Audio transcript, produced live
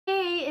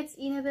it's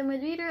Ina the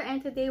Mood Reader,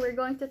 and today we're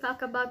going to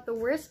talk about the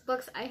worst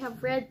books I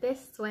have read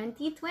this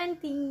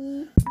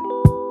 2020.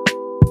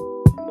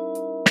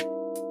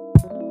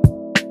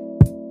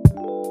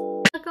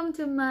 Welcome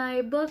to my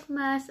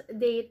Bookmas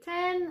Day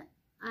 10.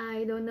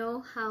 I don't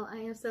know how I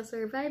am still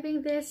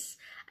surviving this.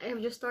 I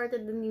have just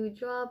started the new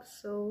job,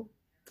 so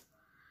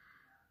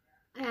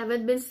I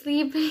haven't been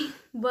sleeping.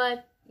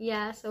 But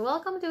yeah, so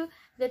welcome to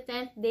the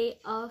 10th day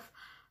of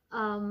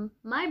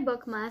my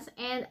Bookmas,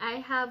 and I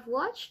have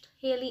watched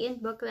Haley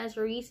in Bookland's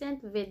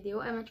recent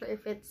video. I'm not sure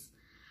if it's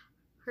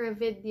her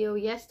video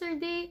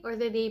yesterday or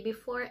the day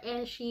before,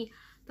 and she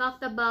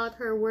talked about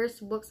her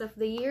worst books of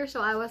the year,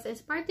 so I was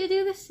inspired to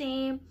do the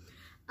same.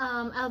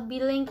 I'll be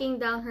linking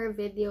down her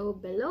video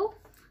below,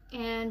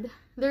 and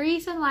the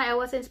reason why I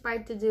was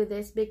inspired to do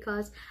this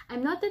because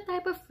I'm not the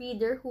type of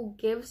reader who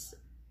gives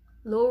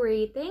low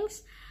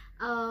ratings.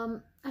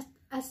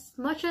 As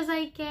much as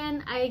I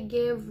can, I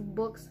give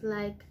books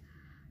like,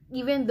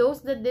 even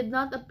those that did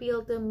not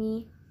appeal to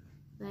me,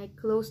 like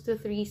close to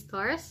 3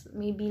 stars,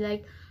 maybe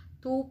like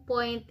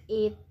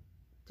 2.8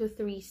 to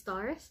 3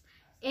 stars.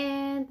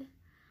 And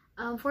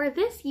for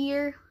this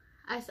year,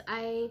 as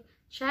I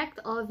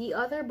checked all the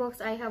other books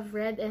I have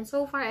read, and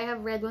so far I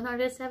have read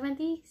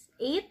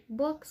 178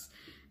 books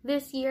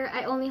this year,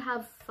 I only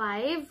have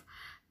 5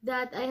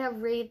 that I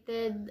have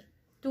rated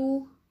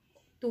 2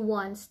 to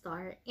 1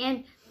 star.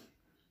 And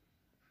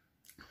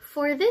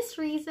for this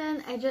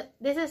reason,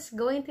 this is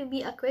going to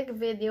be a quick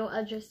video.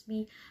 I'll just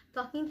be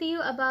talking to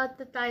you about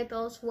the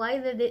titles, why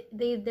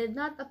they did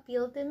not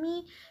appeal to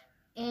me,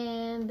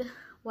 and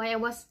why I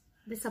was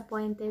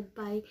disappointed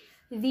by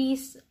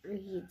these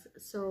reads.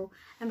 So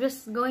I'm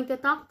just going to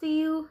talk to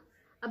you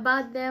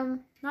about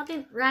them, not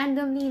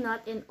randomly,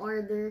 not in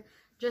order,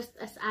 just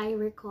as I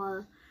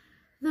recall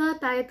the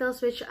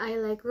titles which I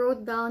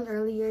wrote down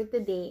earlier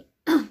today.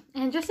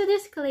 And just a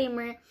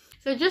disclaimer,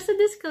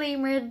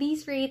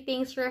 these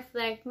ratings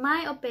reflect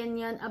my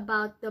opinion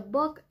about the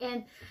book,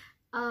 and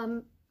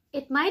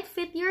it might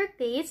fit your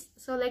taste,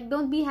 so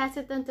don't be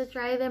hesitant to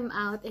try them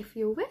out if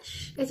you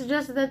wish. It's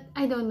just that,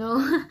 I don't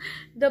know,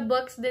 the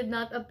books did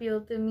not appeal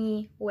to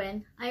me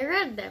when I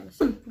read them.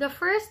 So, the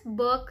first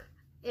book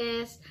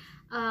is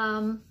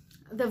The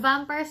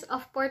Vampires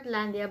of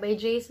Portlandia by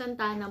Jason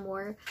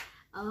Tanamor.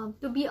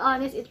 To be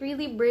honest, it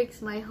really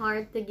breaks my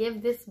heart to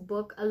give this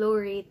book a low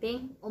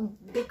rating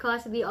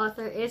because the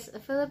author is a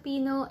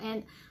Filipino,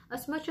 and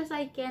as much as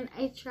I can,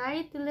 I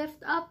try to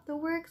lift up the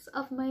works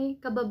of my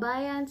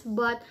kababayans,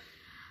 but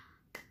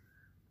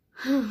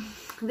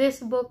this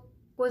book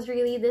was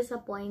really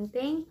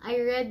disappointing.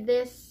 I read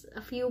this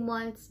a few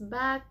months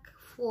back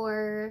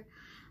for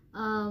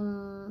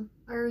a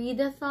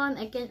readathon.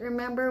 I can't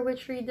remember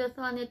which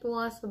readathon it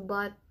was,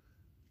 but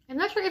I'm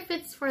not sure if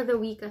it's for the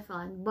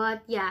weekathon,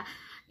 but yeah.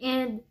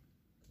 And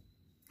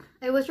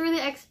I was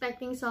really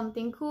expecting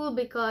something cool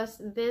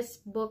because this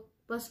book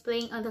was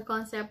playing on the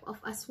concept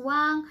of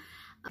aswang.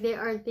 There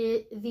are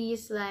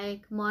these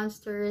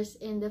monsters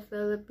in the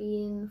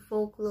Philippine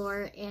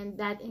folklore, and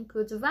that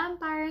includes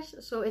vampires.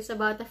 So it's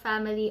about a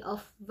family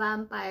of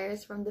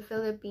vampires from the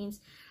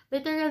Philippines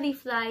literally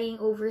flying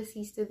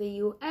overseas to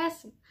the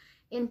US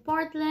in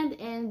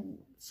Portland, and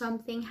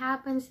something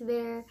happens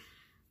there.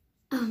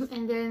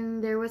 And then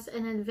there was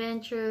an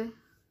adventure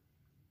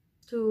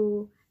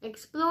to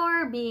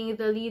explore, being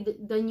the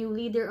new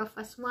leader of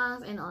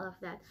aswangs and all of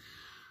that.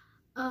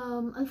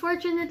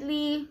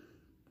 Unfortunately,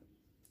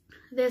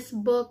 this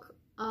book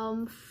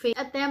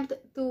attempt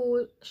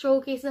to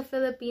showcase the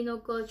Filipino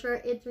culture,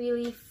 it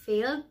really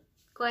failed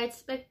quite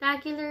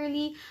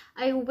spectacularly.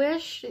 I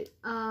wish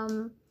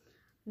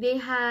they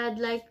had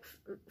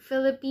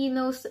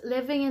Filipinos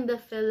living in the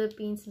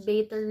Philippines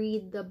beta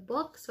read the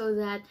book so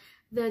that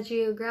the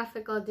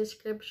geographical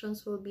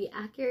descriptions will be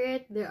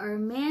accurate. There are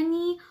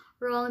many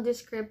wrong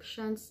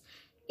descriptions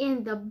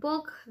in the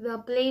book. The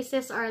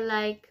places are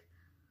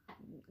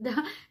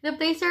the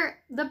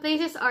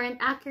places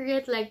aren't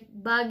accurate. Like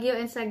Baguio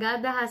and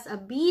Sagada has a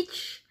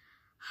beach.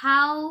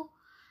 How?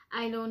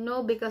 I don't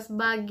know, because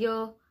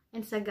Baguio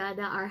and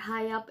Sagada are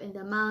high up in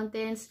the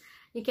mountains.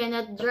 You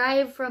cannot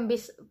drive from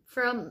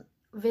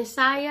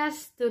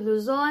Visayas to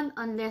Luzon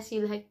unless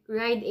you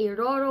ride a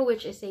Roro,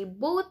 which is a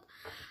boat.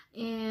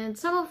 And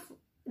some of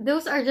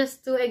those are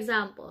just 2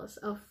 examples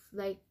of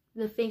the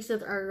things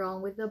that are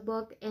wrong with the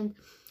book. And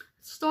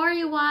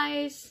story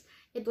wise,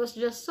 it was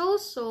just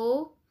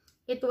so.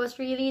 It was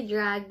really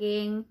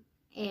dragging,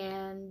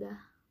 and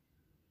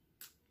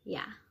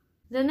yeah.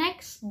 The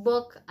next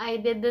book I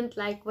didn't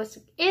like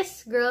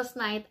is Girls'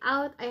 Night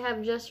Out. I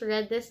have just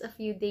read this a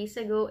few days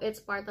ago. It's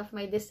part of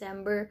my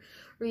December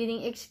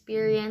reading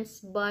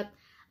experience, but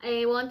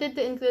I wanted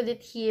to include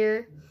it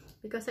here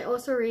because I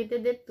also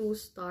rated it 2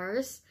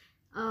 stars.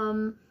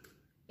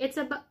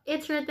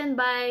 It's written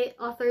by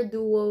author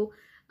duo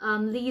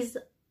Liz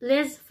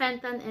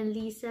Fenton and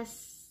Lisa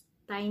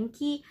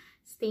Steinke,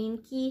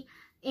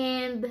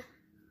 and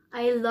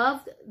I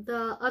loved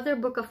the other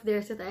book of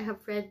theirs that I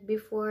have read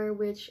before,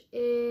 which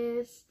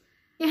is,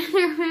 I can't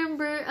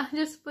remember, I'll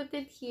just put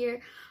it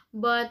here,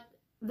 but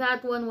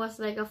that one was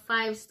like a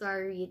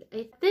 5-star read.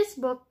 This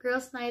book,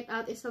 Girls Night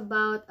Out, is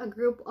about a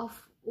group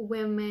of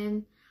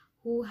women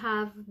who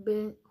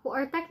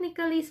are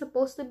technically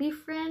supposed to be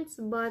friends,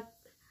 but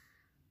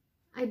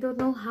I don't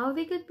know how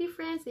they could be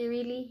friends. They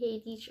really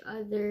hate each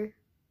other,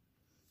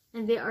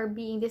 and they are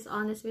being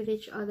dishonest with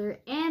each other.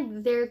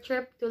 And their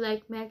trip to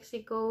like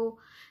Mexico,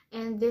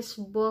 and this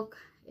book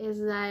is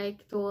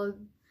like told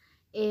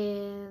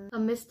in a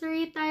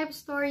mystery type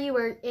story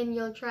wherein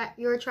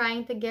you're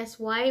trying to guess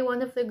why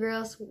one of the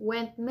girls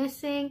went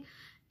missing,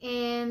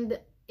 and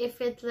if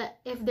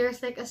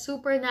there's like a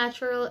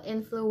supernatural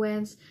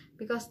influence,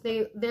 because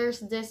there's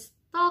this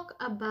talk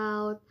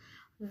about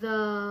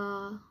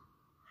the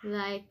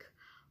like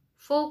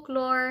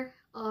folklore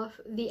of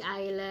the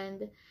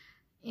island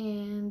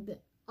and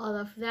all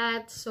of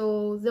that.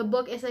 So the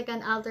book is like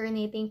an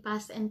alternating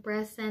past and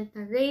present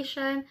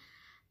narration,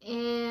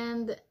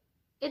 and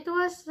it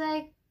was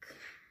like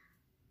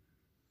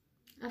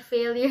a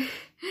failure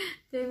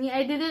to me.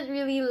 I didn't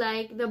really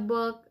like the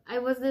book. I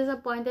was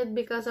disappointed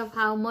because of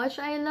how much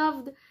I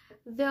loved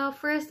the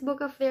first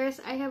book of theirs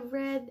I have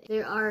read.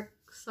 There are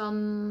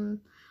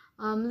some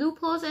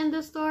loopholes in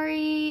the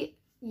story.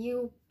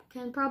 You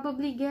can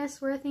probably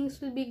guess where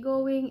things will be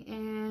going,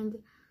 and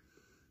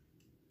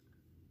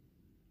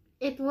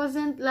it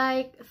wasn't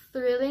like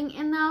thrilling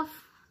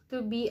enough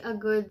to be a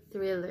good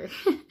thriller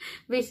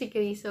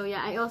basically. So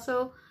yeah, I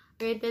also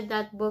rated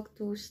that book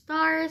 2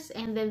 stars.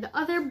 And then the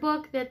other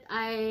book that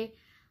I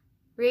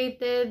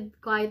rated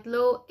quite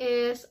low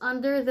is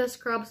Under the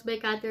Scrubs by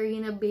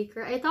Katharina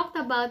Baker. I talked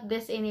about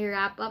this in a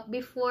wrap-up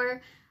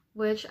before,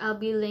 which I'll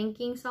be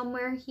linking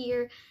somewhere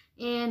here.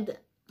 And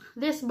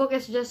this book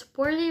is just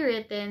poorly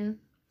written.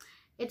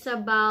 It's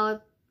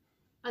about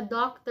a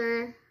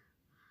doctor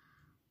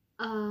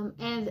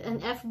and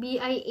an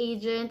FBI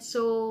agent,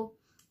 so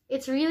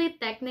it's really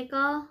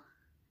technical.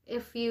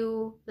 If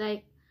you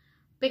like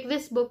pick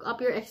this book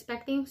up, you're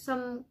expecting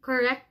some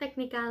correct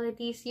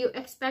technicalities. You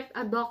expect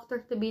a doctor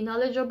to be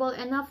knowledgeable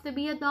enough to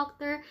be a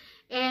doctor,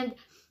 and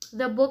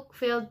the book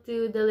failed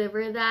to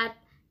deliver that.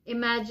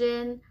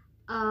 Imagine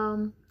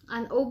an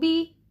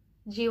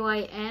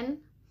OB-GYN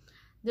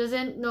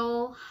doesn't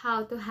know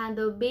how to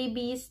handle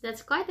babies.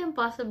 That's quite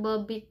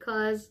impossible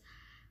because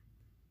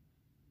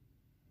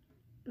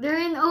they're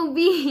in OB.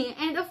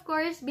 And of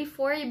course,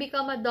 before you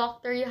become a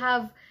doctor, you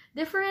have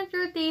different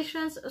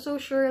rotations. So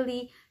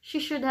surely she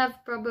should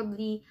have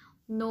probably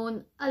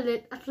known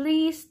at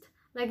least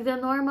like the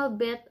normal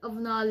bit of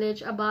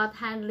knowledge about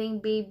handling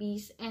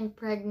babies and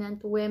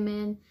pregnant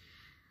women.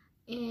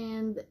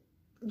 And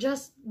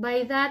just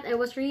by that, I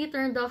was really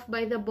turned off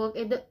by the book.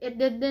 It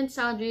didn't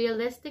sound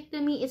realistic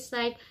to me. It's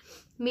like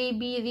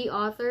maybe the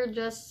author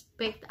just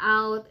picked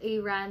out a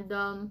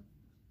random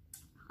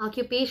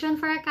occupation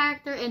for a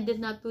character and did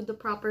not do the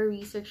proper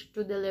research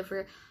to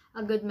deliver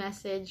a good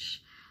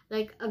message,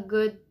 like a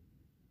good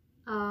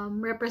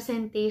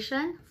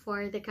representation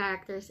for the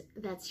characters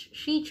that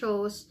she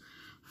chose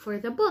for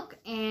the book.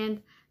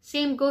 And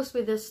same goes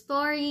with the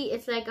story.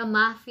 It's like a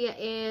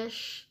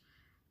mafia-ish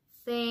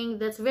thing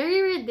that's very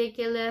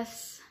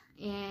ridiculous,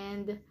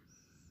 and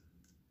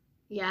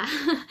yeah,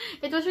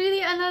 it was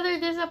really another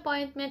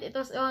disappointment. It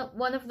was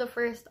one of the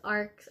first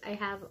arcs I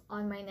have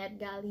on my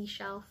NetGalley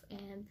shelf,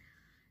 and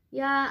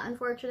yeah,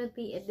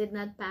 unfortunately it did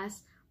not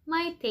pass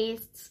my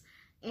tastes.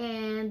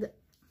 And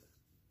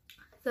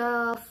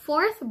the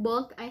fourth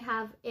book I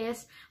have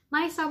is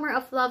My Summer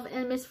of Love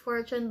and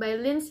Misfortune by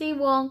Lindsay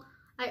Wong.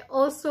 I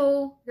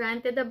also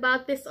ranted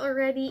about this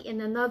already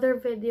in another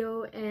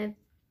video, and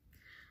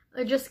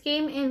I just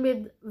came in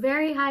with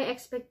very high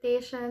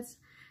expectations.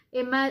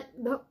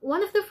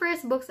 One of the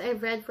first books I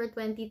read for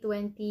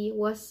 2020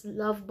 was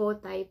Love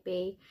Boat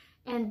Taipei,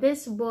 and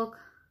this book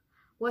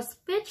was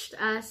pitched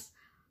as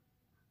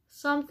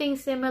something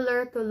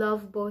similar to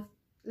Love Boat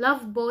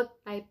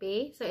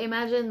Taipei. So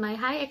imagine my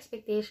high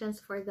expectations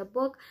for the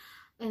book,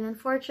 and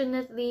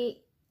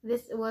unfortunately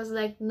this was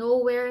like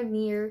nowhere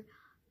near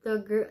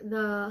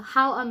the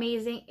how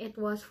amazing it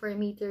was for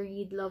me to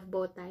read Love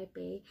Boat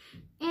Taipei.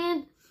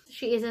 And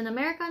she is an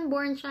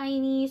American-born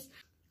Chinese.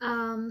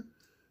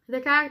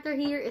 The character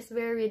here is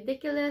very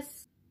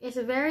ridiculous. It's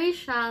very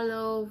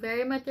shallow,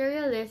 very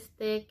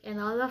materialistic,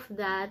 and all of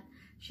that.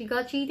 She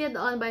got cheated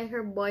on by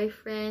her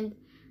boyfriend,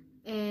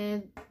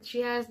 and she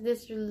has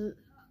this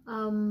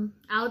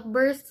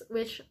outbursts,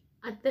 which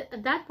at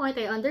that point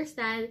I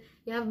understand.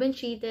 You have been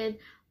cheated,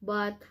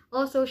 but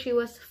also she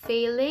was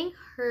failing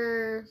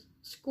her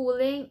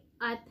schooling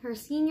at her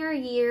senior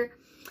year,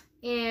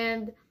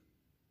 and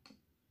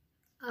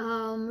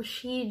her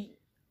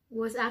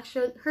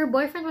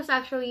boyfriend was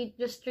actually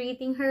just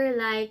treating her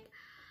like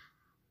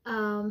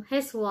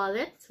his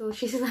wallet. So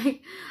she's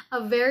like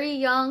a very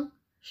young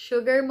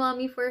sugar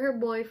mommy for her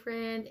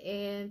boyfriend,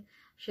 and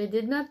she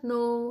did not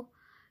know.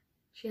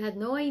 She had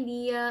no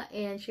idea,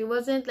 and she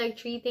wasn't like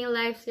treating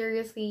life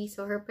seriously.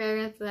 So her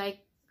parents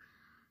like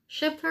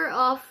shipped her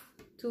off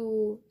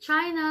to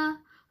China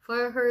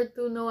for her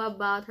to know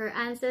about her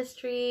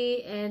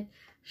ancestry and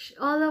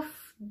all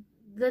of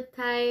the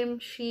time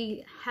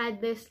she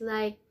had this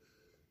like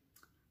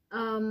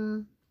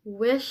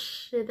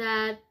wish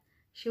that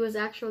she was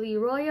actually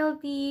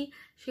royalty.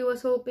 She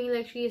was hoping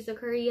like she is a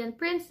Korean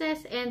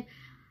princess, and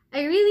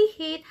I really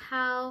hate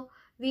how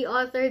the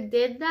author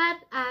did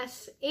that,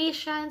 as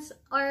Asians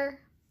are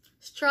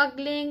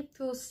struggling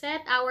to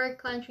set our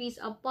countries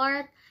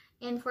apart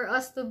and for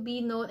us to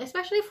be known,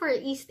 especially for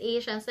East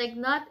Asians. Like,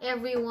 not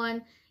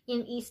everyone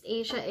in East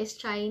Asia is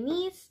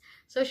Chinese.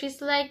 So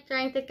she's like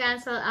trying to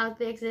cancel out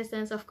the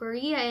existence of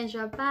Korea and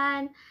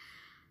Japan.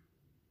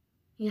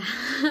 Yeah.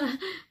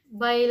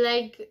 By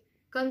like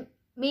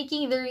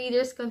making the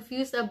readers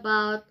confused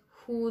about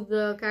who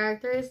the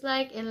character is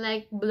like, and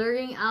like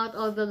blurring out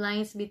all the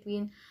lines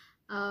between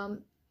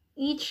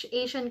each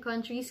Asian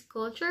country's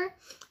culture.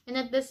 And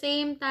at the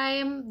same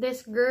time,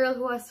 this girl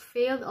who has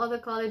failed all the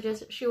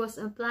colleges she was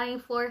applying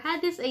for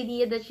had this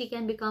idea that she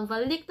can become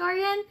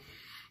valedictorian.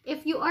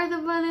 If you are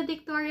the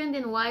valedictorian,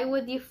 then why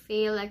would you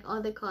fail like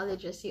all the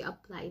colleges you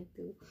applied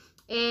to?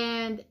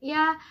 And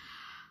yeah,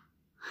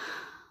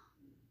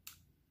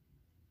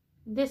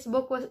 this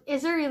book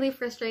is a really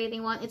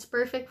frustrating one. It's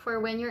perfect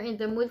for when you're in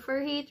the mood for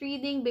hate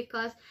reading,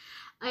 because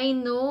I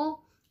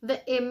know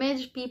the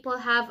image people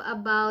have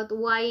about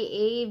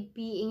YA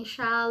being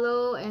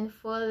shallow and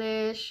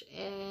foolish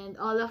and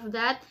all of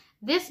that.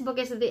 This book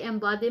is the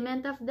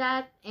embodiment of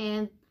that,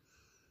 and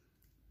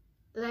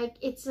like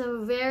it's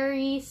a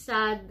very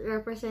sad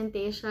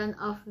representation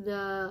of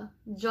the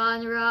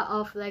genre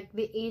of like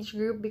the age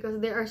group, because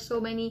there are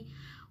so many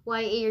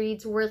YA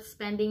reads worth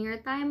spending your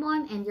time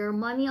on and your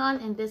money on,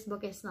 and this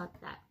book is not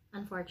that,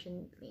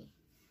 unfortunately.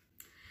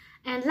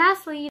 And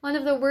lastly, one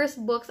of the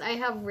worst books I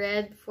have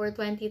read for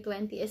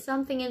 2020 is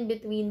Something in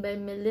Between by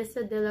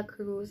Melissa de la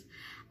Cruz.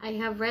 I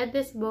have read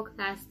this book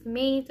last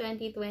May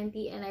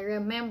 2020, and I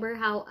remember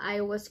how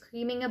I was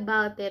screaming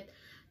about it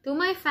to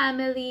my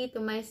family, to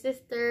my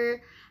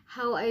sister,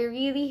 how I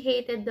really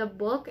hated the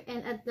book.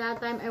 And at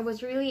that time, I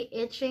was really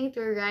itching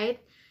to write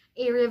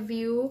a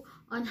review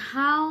on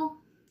how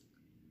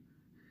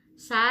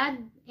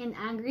sad and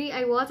angry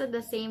I was at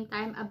the same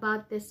time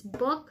about this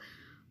book,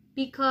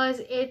 because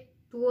it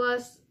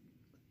was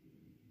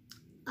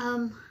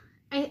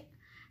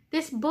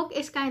this book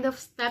is kind of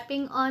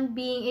stepping on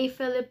being a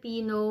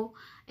Filipino,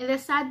 and the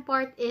sad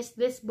part is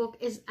this book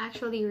is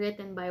actually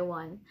written by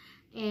one.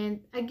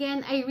 And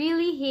again, I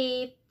really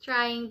hate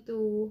trying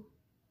to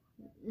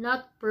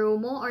not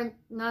promo or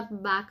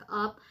not back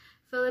up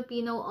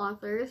Filipino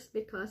authors,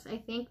 because I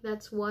think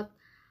that's what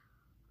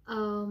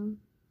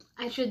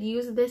I should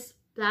use this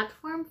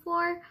platform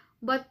for.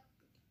 But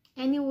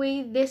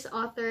anyway, this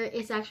author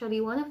is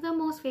actually one of the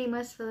most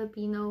famous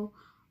Filipino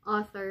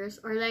authors,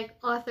 or like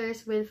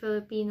authors with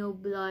Filipino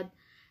blood,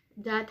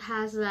 that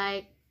has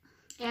like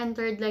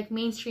entered like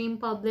mainstream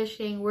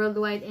publishing,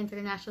 worldwide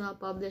international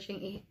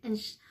publishing, and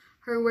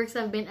her works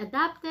have been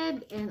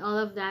adapted and all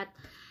of that.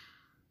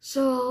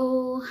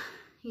 So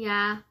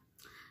yeah,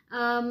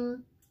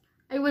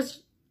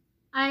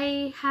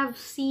 I have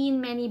seen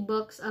many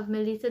books of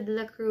Melissa de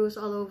la Cruz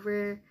all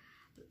over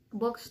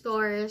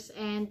bookstores,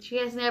 and she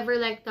has never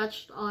like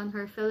touched on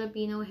her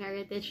Filipino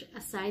heritage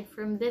aside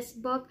from this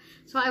book.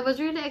 So I was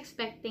really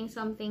expecting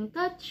something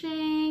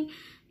touching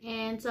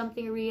and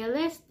something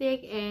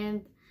realistic,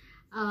 and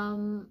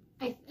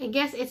I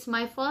guess it's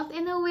my fault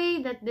in a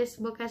way that this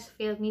book has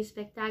failed me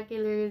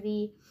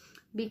spectacularly,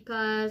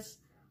 because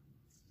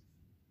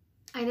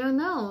I don't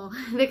know,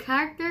 the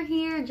character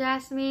here,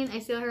 Jasmine, I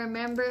still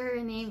remember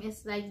her name,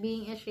 is like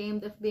being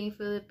ashamed of being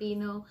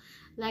Filipino.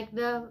 Like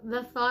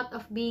the thought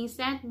of being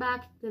sent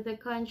back to the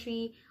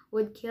country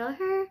would kill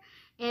her,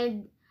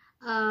 and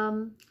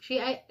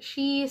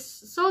she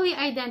solely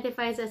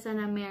identifies as an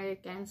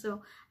American.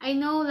 So I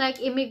know like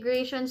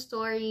immigration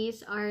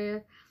stories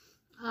are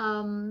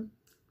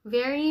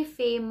very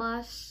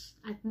famous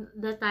at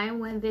the time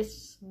when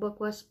this book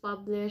was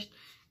published,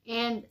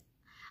 and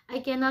I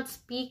cannot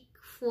speak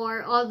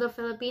for all the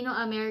Filipino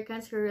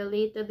Americans who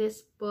relate to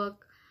this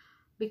book,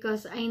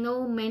 because I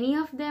know many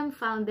of them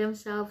found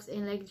themselves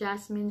in like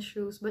Jasmine's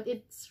shoes. But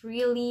it's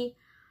really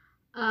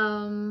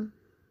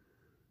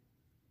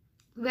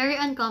very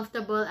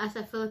uncomfortable as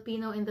a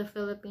Filipino in the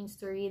Philippines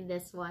to read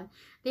this one.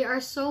 There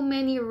are so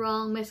many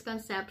wrong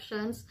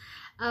misconceptions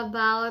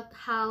about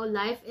how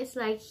life is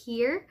like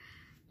here,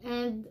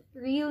 and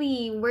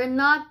really we're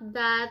not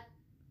that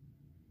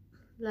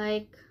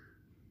like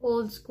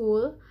old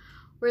school,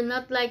 we're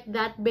not like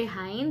that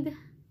behind,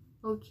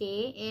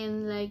 okay,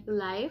 in like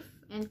life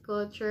and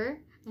culture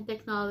and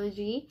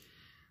technology.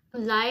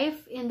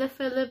 Life in the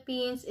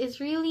Philippines is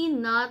really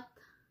not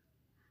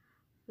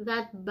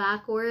that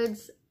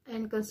backwards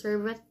and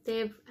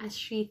conservative as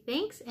she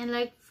thinks, and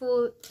like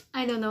full,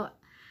 I don't know,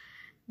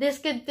 this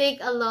could take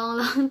a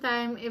long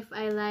time if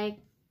I like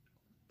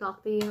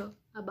talk to you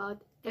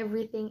about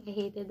everything I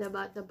hated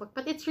about the book.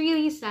 But it's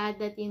really sad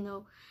that, you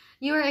know,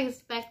 you're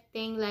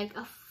expecting like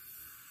a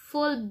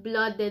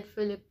full-blooded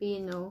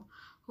Filipino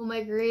who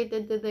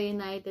migrated to the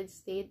United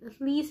States at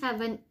least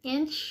have an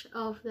inch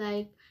of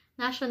like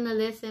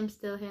nationalism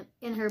still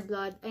in her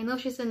blood. I know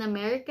she's an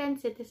American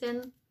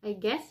citizen. I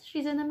guess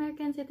she's an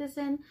American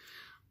citizen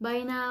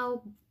by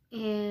now,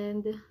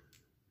 and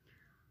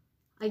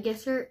I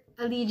guess her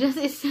allegiance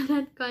is to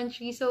that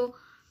country. So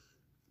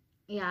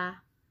yeah,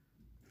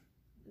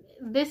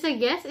 this, I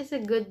guess, is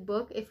a good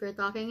book if you're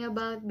talking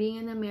about being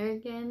an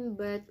American,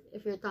 but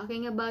if you're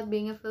talking about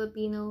being a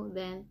Filipino,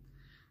 then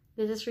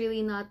this is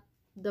really not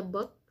the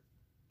book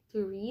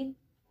to read,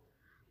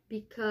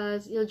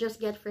 because you'll just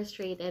get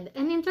frustrated.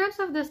 And in terms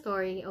of the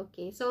story,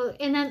 okay, so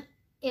in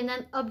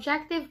an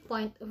objective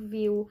point of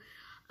view,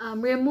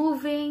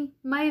 removing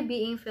my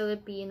being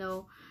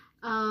Filipino,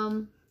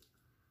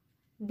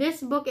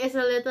 this book is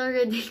a little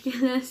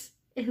ridiculous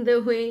in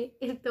the way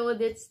it told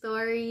its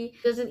story.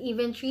 Doesn't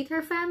even treat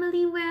her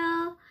family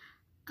well.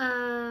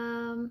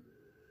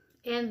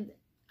 And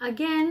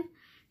again,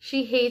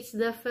 she hates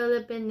the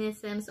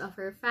Filipinisms of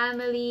her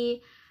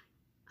family.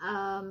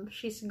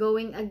 She's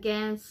going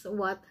against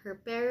what her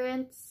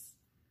parents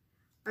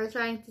are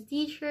trying to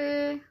teach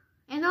her,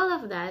 and all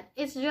of that.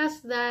 It's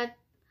just that,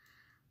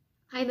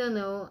 I don't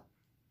know,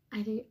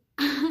 I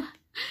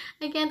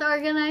can't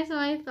organize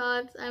my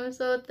thoughts. I'm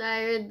so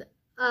tired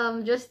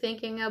just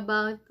thinking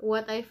about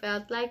what I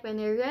felt like when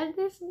I read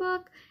this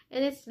book.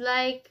 And it's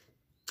like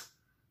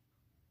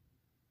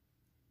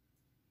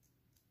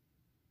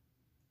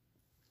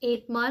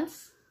 8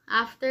 months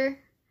after.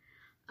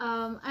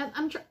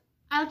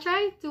 I'll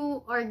try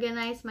to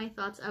organize my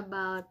thoughts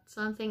about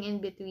something in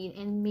between,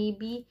 and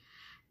maybe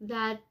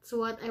that's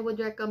what I would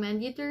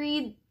recommend you to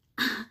read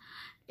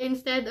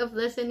instead of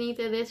listening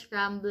to this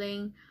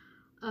rambling.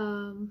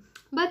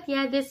 But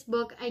yeah, this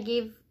book I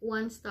gave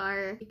 1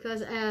 star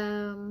because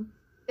I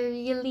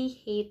really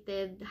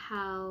hated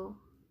how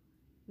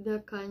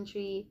the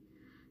country,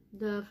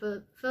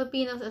 the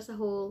Filipinos as a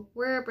whole,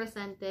 were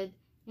represented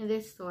in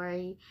this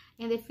story.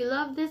 And if you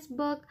love this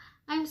book,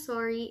 I'm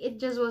sorry, it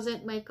just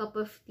wasn't my cup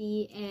of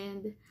tea.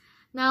 And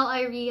now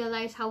I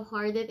realize how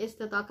hard it is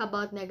to talk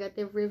about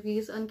negative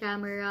reviews on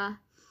camera,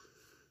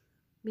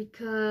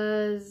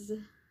 because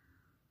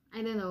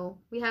I don't know,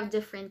 we have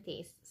different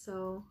tastes.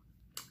 So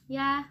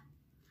yeah,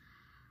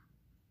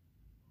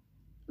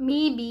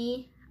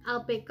 maybe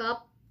I'll pick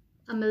up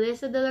a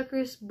Melissa de la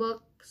Cruz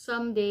book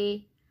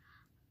someday,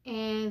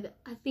 and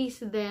at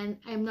least then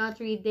I'm not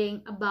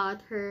reading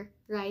about her,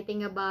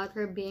 writing about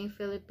her being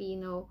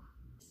Filipino.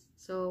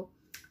 So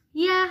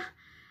yeah,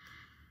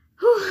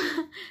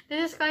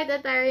 this is quite a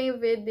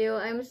tiring video,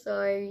 I'm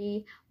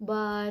sorry,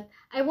 but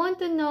I would want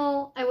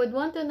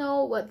to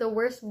know what the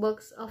worst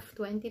books of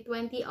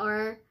 2020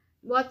 are.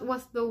 What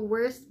was the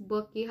worst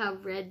book you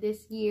have read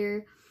this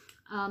year?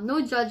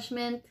 No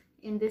judgment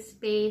in this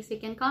space. You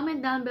can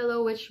comment down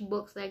below which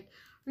books like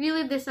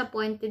really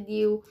disappointed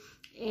you,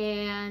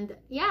 and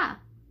yeah,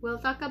 we'll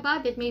talk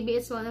about it. Maybe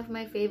it's one of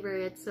my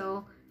favorites,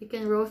 so you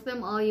can roast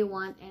them all you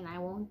want and I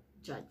won't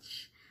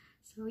judge.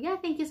 So yeah,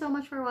 thank you so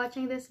much for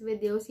watching this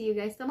video. See you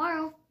guys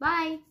tomorrow.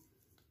 Bye!